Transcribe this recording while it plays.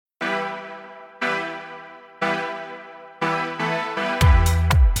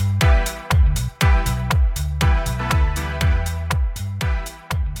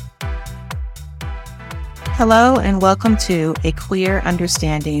Hello and welcome to A Queer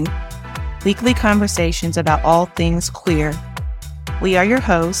Understanding, weekly conversations about all things queer. We are your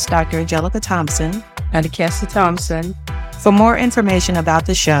hosts, Dr. Angelica Thompson and Cassie Thompson. For more information about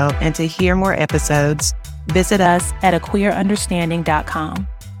the show and to hear more episodes, visit us at aqueerunderstanding.com.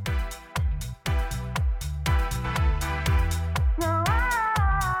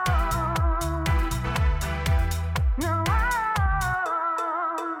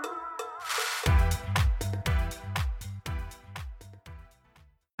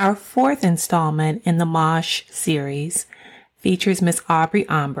 Our fourth installment in the Mosh series features Miss Aubrey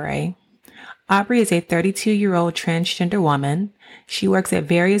Ombre. Aubrey is a 32-year-old transgender woman. She works at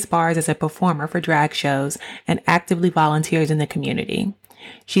various bars as a performer for drag shows and actively volunteers in the community.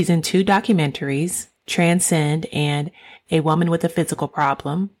 She's in 2 documentaries, Transcend and A Woman with a Physical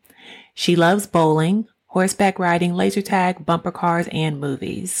Problem. She loves bowling, horseback riding, laser tag, bumper cars, and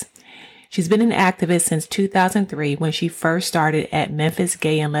movies. She's been an activist since 2003 when she first started at Memphis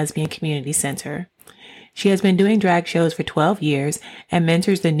Gay and Lesbian Community Center. She has been doing drag shows for 12 years and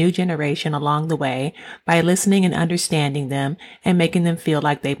mentors the new generation along the way by listening and understanding them and making them feel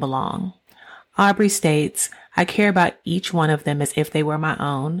like they belong. Aubrey states, "I care about each one of them as if they were my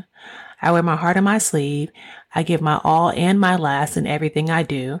own. I wear my heart on my sleeve. I give my all and my last in everything I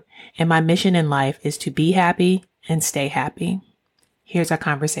do. And my mission in life is to be happy and stay happy." Here's our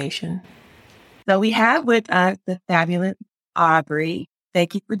conversation. So we have with us the fabulous Aubrey.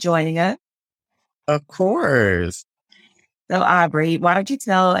 Thank you for joining us. Of course. So Aubrey, why don't you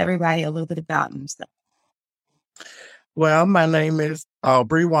tell everybody a little bit about yourself? Well, my name is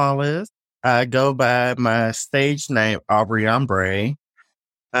Aubrey Wallace. I go by my stage name, Aubrey Ombre.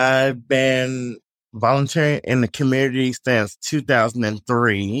 I've been volunteering in the community since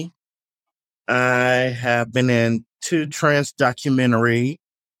 2003. I have been in 2 trans documentaries.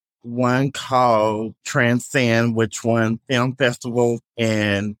 One called Transcend, which won film festivals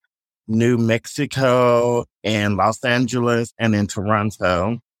in New Mexico and Los Angeles and in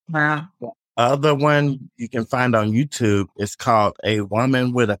Toronto. Wow. The other one you can find on YouTube is called A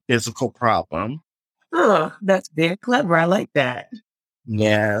Woman with a Physical Problem. Oh, that's very clever. I like that.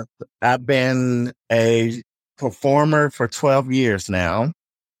 Yeah, I've been a performer for 12 years now.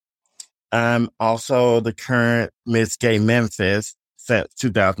 I'm also the current Miss Gay Memphis since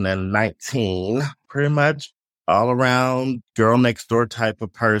 2019. Pretty much all around girl next door type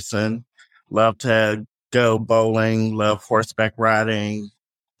of person. Love to go bowling, love horseback riding,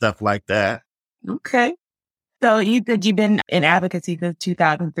 stuff like that. Okay. So you said you've been in advocacy since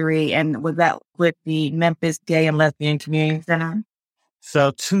 2003, and was that with the Memphis Gay and Lesbian Community Center? So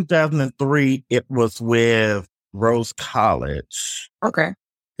 2003, it was with Rose College. Okay.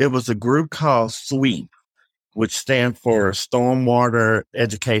 It was a group called SWEEP, which stands for Stormwater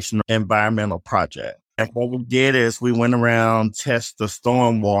Educational Environmental Project. And what we did is we went around, test the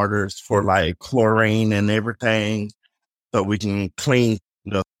storm waters for like chlorine and everything so we can clean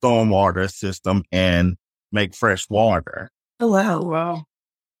the stormwater system and make fresh water. Oh, wow. Wow.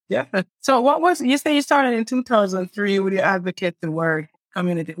 Yeah. So you say you started in 2003 with your advocacy work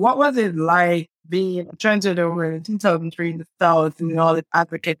community. What was it like being a transgender in 2003 in the South and all this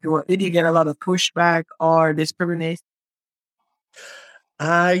advocacy work? Did you get a lot of pushback or discrimination?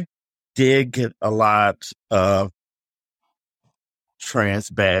 I did get a lot of trans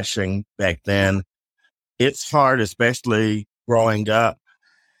bashing back then. It's hard, especially growing up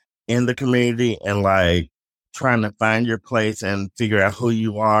in the community and like trying to find your place and figure out who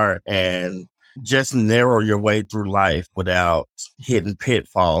you are and just narrow your way through life without hitting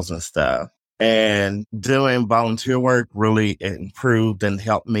pitfalls and stuff. And doing volunteer work really improved and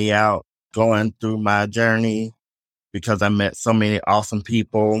helped me out going through my journey because I met so many awesome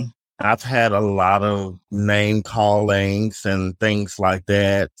people. I've had a lot of name callings and things like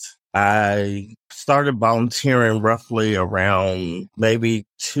that. I started volunteering roughly around maybe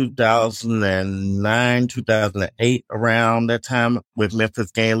 2009, 2008, around that time with Memphis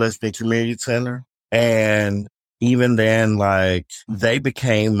Gay and Lesbian Community Center. And even then, like, they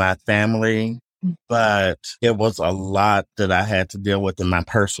became my family, but it was a lot that I had to deal with in my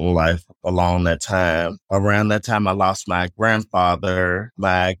personal life along that time. Around that time, I lost my grandfather.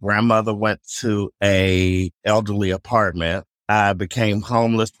 My grandmother went to a elderly apartment. I became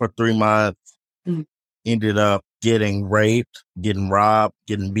homeless for 3 months, ended up getting raped, getting robbed,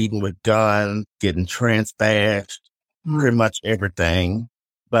 getting beaten with guns, getting trans bashed, pretty much everything.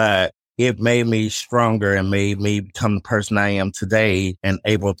 But it made me stronger and made me become the person I am today and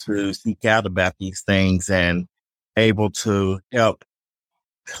able to seek out about these things and able to help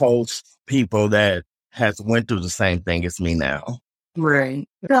coach people that has went through the same thing as me now. Right.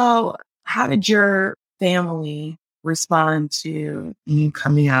 So how did your family respond to you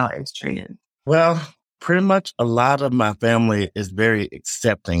coming out as trans? Well, pretty much a lot of my family is very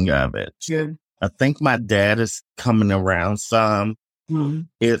accepting of it. Good. I think my dad is coming around some. Mm-hmm.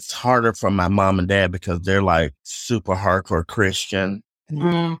 It's harder for my mom and dad because they're like super hardcore Christian.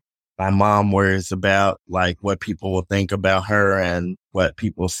 Mm-hmm. My mom worries about like what people will think about her and what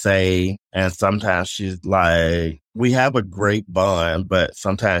people say. And sometimes she's like, we have a great bond, but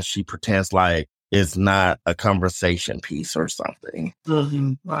sometimes she pretends like it's not a conversation piece or something.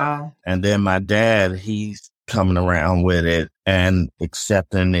 Mm-hmm. Wow. And then my dad, he's coming around with it and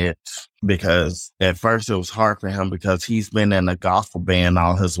accepting it because at first it was hard for him because he's been in a gospel band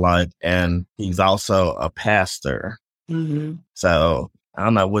all his life and he's also a pastor. Mm-hmm. So I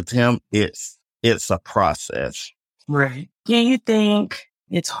don't know, with him, it's a process. Right. Do you think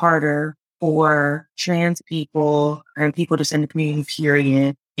it's harder for trans people and people just in the community,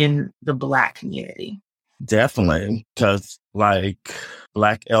 period, in the Black community? Definitely, because like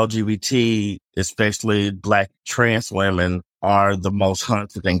Black LGBT, especially Black trans women, are the most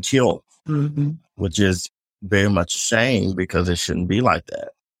hunted and killed, which is very much a shame because it shouldn't be like that.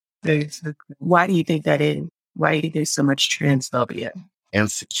 Basically. Why do you think that is? Why do you think there's so much transphobia?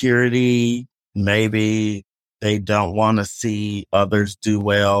 Insecurity, maybe they don't want to see others do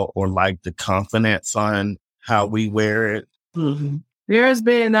well or like the confidence on how we wear it. Mm-hmm. There's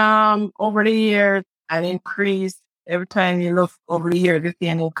been over the years an increase. Every time you look over the years, there's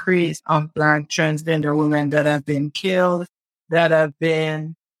been an increase of Black transgender women that have been killed, that have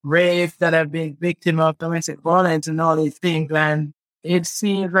been raped, that have been victim of domestic violence and all these things. And it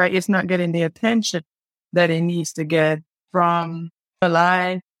seems like it's not getting the attention that it needs to get from the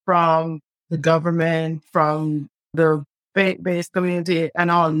line, from the government, from the faith-based community,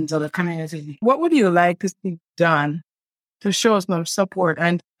 and all these other communities. What would you like to see done to show some support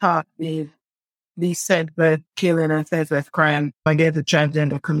and stop these senseless killing and senseless crime against the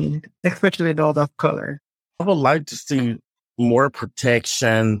transgender community, especially those of color? I would like to see more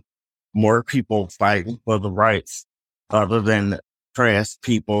protection, more people fighting for the rights other than trans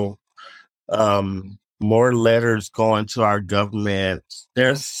people. More letters going to our government.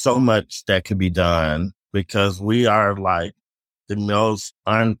 There's so much that could be done because we are like the most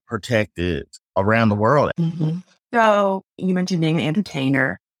unprotected around the world. Mm-hmm. So you mentioned being an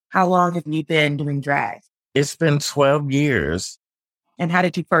entertainer. How long have you been doing drag? It's been 12 years. And how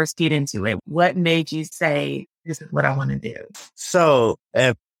did you first get into it? What made you say, this is what I want to do? So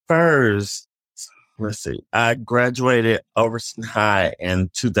at first, let's see, I graduated Overton High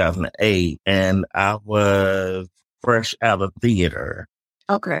in 2008 and I was fresh out of theater.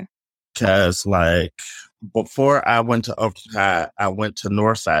 Okay. Because like before I went to Overton High, I went to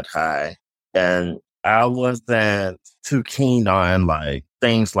Northside High and I wasn't too keen on like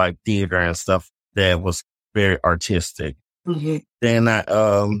things like theater and stuff that was very artistic. Mm-hmm. Then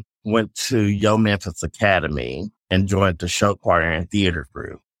I went to Yo Memphis Academy and joined the show choir and theater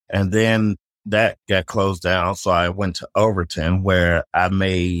group. And then that got closed down. So I went to Overton where I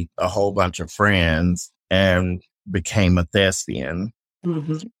made a whole bunch of friends and became a thespian,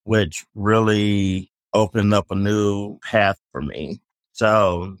 which really opened up a new path for me.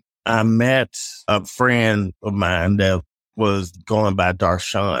 So I met a friend of mine that was going by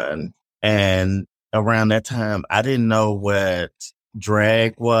Darshan. And around that time, I didn't know what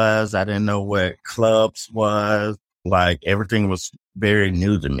drag was. I didn't know what clubs was. Like everything was very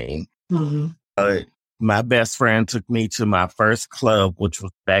new to me. My best friend took me to my first club, which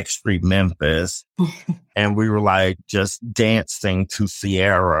was Backstreet Memphis. And we were like just dancing to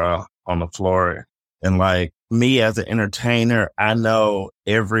Sierra on the floor. And like me as an entertainer, I know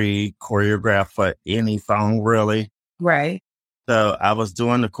every choreograph for any song really. Right. So I was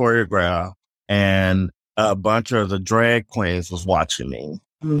doing the choreograph and a bunch of the drag queens was watching me.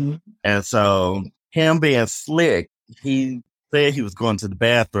 And so him being slick, he said he was going to the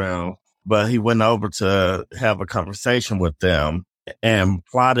bathroom, but he went over to have a conversation with them and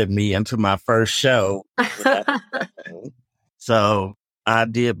plotted me into my first show. So I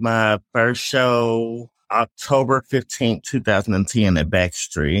did my first show October 15th, 2010 at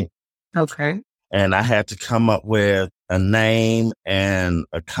Backstreet. Okay. And I had to come up with a name and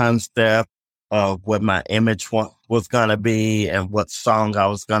a concept of what my image was going to be and what song I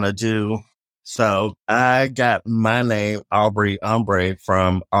was going to do. So I got my name, Aubrey Ombre,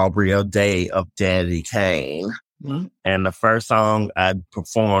 from Aubrey O'Day of Dandy Kane. And the first song I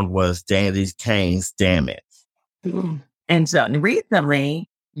performed was Dandy Kane's Damn It. And so recently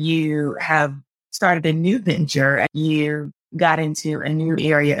you have started a new venture. You got into a new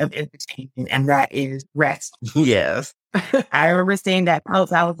area of entertainment, and that is rest. Yes. I remember seeing that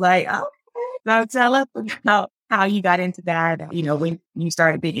post. I was like, oh, Now tell us about how you got into that, when you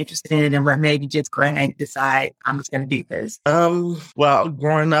started being interested in it and what made you just go ahead and decide, I'm just going to do this. Well,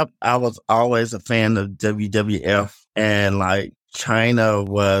 growing up, I was always a fan of WWF, and like China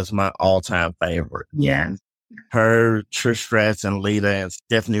was my all-time favorite. Yeah. Her, Trish Stratus, and Lita, and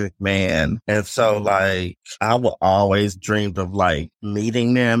Stephanie McMahon. And so, like, I would always dreamed of, like,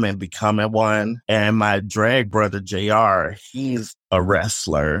 meeting them and becoming one. And my drag brother, JR, he's a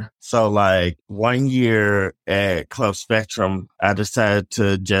wrestler. So, like, one year at Club Spectrum, I decided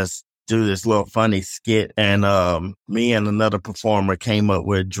to just do this little funny skit. And me and another performer came up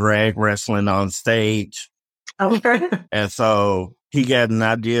with drag wrestling on stage. Okay. And so he got an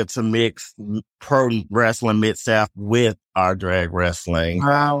idea to mix pro wrestling Mid-South with our drag wrestling.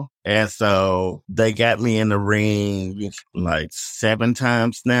 Wow. And so they got me in the ring like 7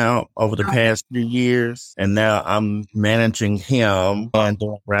 times now over the past few years. And now I'm managing him and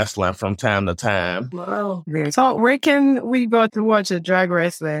doing wrestling from time to time. Wow. So where can we go to watch the drag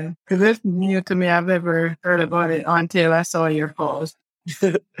wrestling? Because it's new to me. I've never heard about it until I saw your post.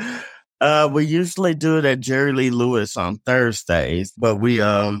 We usually do it at Jerry Lee Lewis on Thursdays, but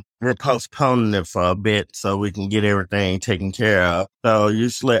we're postponing it for a bit so we can get everything taken care of. So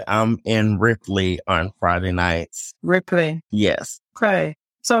usually I'm in Ripley on Friday nights. Ripley. Yes. Okay.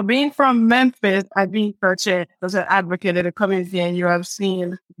 So being from Memphis, I've been such as an advocate of the community, and you have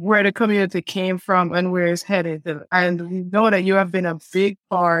seen where the community came from and where it's headed. And we know that you have been a big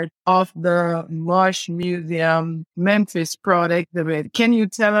part of the Mosh Museum Memphis product of it. Can you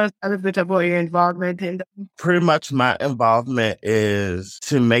tell us a little bit about your involvement in that? Pretty much my involvement is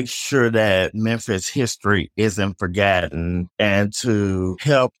to make sure that Memphis history isn't forgotten and to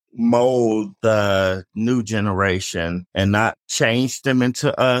help mold the new generation and not change them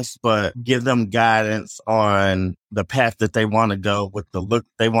into us, but give them guidance on the path that they want to go with the look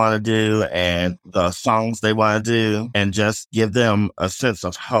they want to do and the songs they want to do, and just give them a sense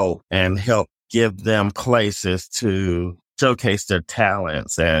of hope and help give them places to showcase their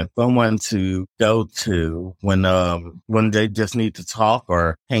talents and someone to go to when they just need to talk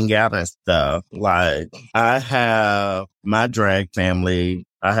or hang out and stuff. Like, I have my drag family.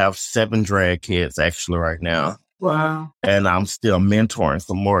 I have 7 drag kids actually right now. Wow. And I'm still mentoring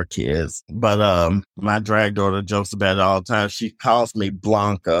some more kids. But my drag daughter jokes about it all the time. She calls me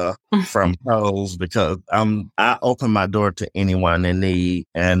Blanca from Pose because I open my door to anyone in need.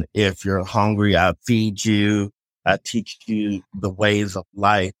 And if you're hungry, I feed you. I teach you the ways of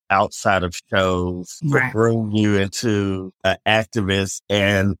life outside of shows to bring you into an activist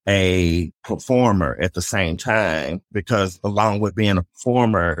and a performer at the same time. Because along with being a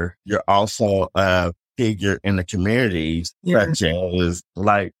performer, you're also a figure in the communities, such as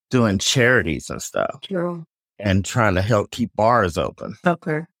like doing charities and stuff. True. And trying to help keep bars open.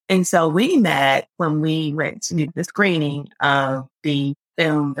 Okay. And so we met when we went to the screening of the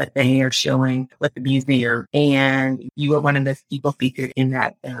film that they are showing with the museum, and you were one of the people featured in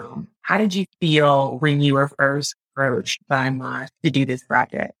that film. How did you feel when you were first approached by Mosh to do this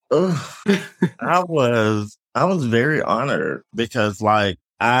project? I was very honored because, like,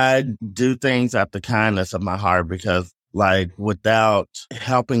 I do things out the kindness of my heart because, like, without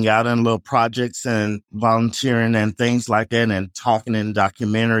helping out in little projects and volunteering and things like that and talking in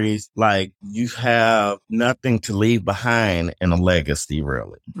documentaries, like, you have nothing to leave behind in a legacy,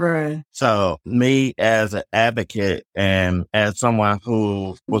 really. Right. So me as an advocate and as someone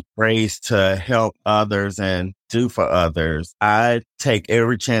who was raised to help others and do for others, I take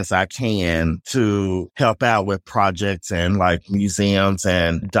every chance I can to help out with projects and like museums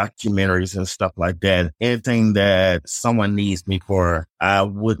and documentaries and stuff like that. Anything that someone needs me for, I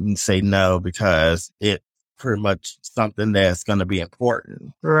wouldn't say no because it's pretty much something that's going to be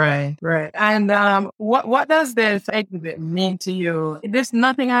important. Right. And what does this exhibit mean to you? There's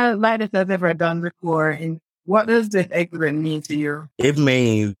nothing like this I've ever done before. And what does this exhibit mean to you? It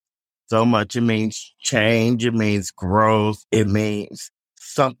means so much. It means change. It means growth. It means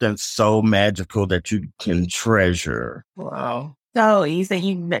something so magical that you can treasure. Wow. So you say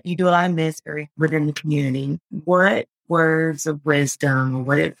you do a lot of mystery within the community. What words of wisdom or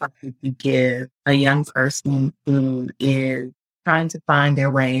what advice would you give a young person who is trying to find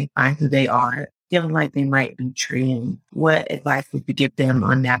their way, find who they are, feeling like they might be dreaming? What advice would you give them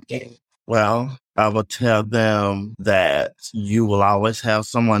on that day? Well, I will tell them that you will always have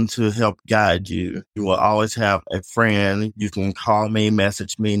someone to help guide you. You will always have a friend. You can call me,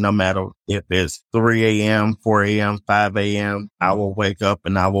 message me, no matter if it's 3 a.m., 4 a.m., 5 a.m. I will wake up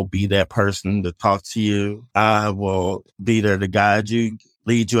and I will be that person to talk to you. I will be there to guide you,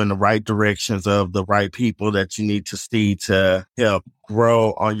 lead you in the right directions of the right people that you need to see to help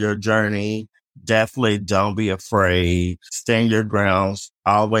grow on your journey definitely don't be afraid. Stand your grounds.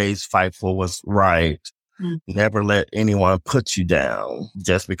 Always fight for what's right. Never let anyone put you down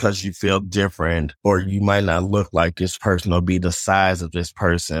just because you feel different, or you might not look like this person or be the size of this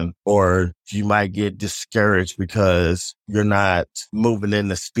person, or you might get discouraged because you're not moving in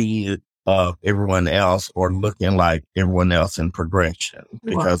the speed of everyone else or looking like everyone else in progression.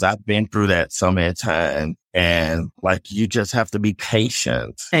 Because I've been through that so many times. And like, you just have to be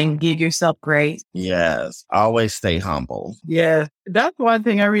patient and give yourself grace. Yes. Always stay humble. Yeah. That's one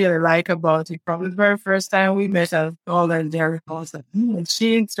thing I really like about you. From the very first time we met, I told her there, I was like,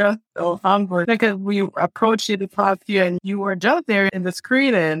 she's just so humble. Because we approached you the past year and you were just there in the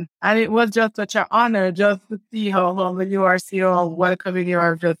screening. And it was just such an honor just to see how humble you are, see how welcoming you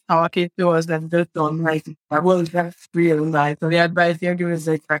are, just talking to us and just so nice. That was just really nice. So the advice you're giving is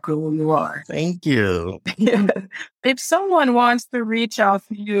exactly who you are. Thank you. If someone wants to reach out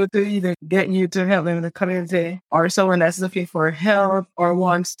to you to either get you to help them in the community, or someone that's looking for help or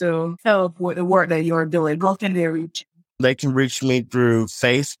wants to help with the work that you're doing, how can they reach you? They can reach me through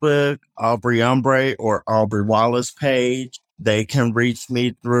Facebook, Aubrey Ombre, or Aubrey Wallace page. They can reach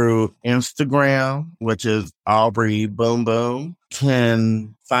me through Instagram, which is Aubrey Boom Boom.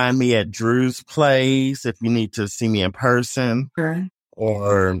 Can find me at Drew's Place if you need to see me in person. Okay.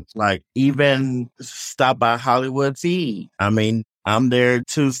 Or like even stop by Hollywood Feed. I mean, I'm there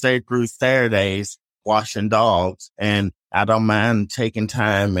Tuesday through Saturdays washing dogs, and I don't mind taking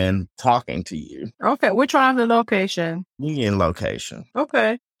time and talking to you. Okay. Which one of the location? Union location.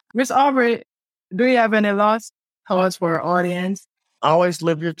 Okay. Miss Aubrey, do you have any last thoughts for our audience? Always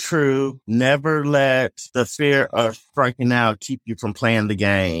live your truth. Never let the fear of striking out keep you from playing the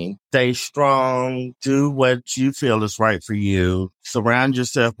game. Stay strong. Do what you feel is right for you. Surround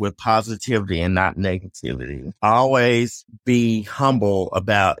yourself with positivity and not negativity. Always be humble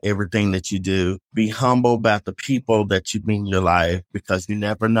about everything that you do. Be humble about the people that you meet in your life, because you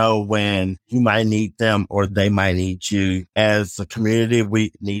never know when you might need them or they might need you. As a community,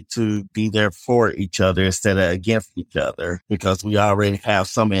 we need to be there for each other instead of against each other, because we already have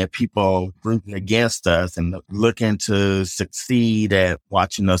so many people rooting against us and looking to succeed at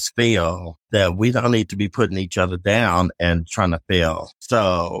watching us fail, that we don't need to be putting each other down and trying to fail.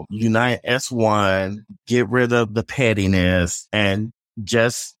 So unite as one, get rid of the pettiness, and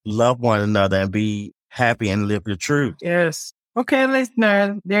just love one another and be happy and live your truth. Yes. Okay,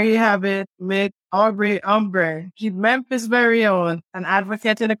 listeners, there you have it. Miss Aubrey Ombre. She's Memphis' very own, an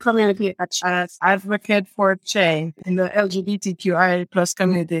advocate in the community, an advocate for change in the LGBTQIA plus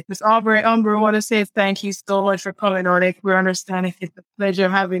community. Miss Aubrey Ombre, I want to say thank you so much for coming on it. We understand it's a pleasure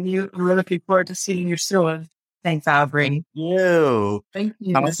having you. We're looking forward to seeing you soon. Thanks, Aubrey. Thank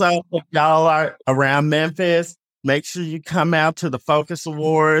you. Also, if y'all are around Memphis, make sure you come out to the Focus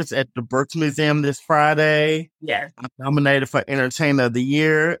Awards at the Brooks Museum this Friday. Yes. I'm nominated for Entertainer of the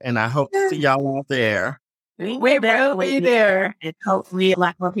Year, and I hope to see y'all out there. We will be there. And hopefully a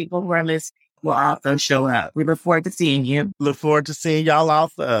lot more people who are listening will also show up. We look forward to seeing you. Look forward to seeing y'all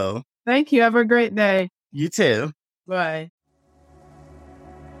also. Thank you. Have a great day. You too. Bye.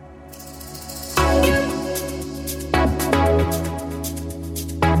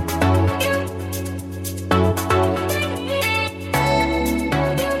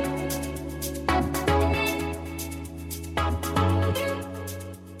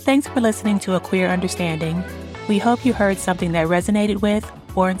 Thanks for listening to A Queer Understanding. We hope you heard something that resonated with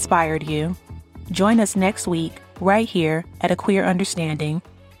or inspired you. Join us next week right here at A Queer Understanding.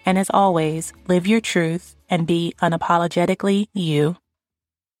 And as always, live your truth and be unapologetically you.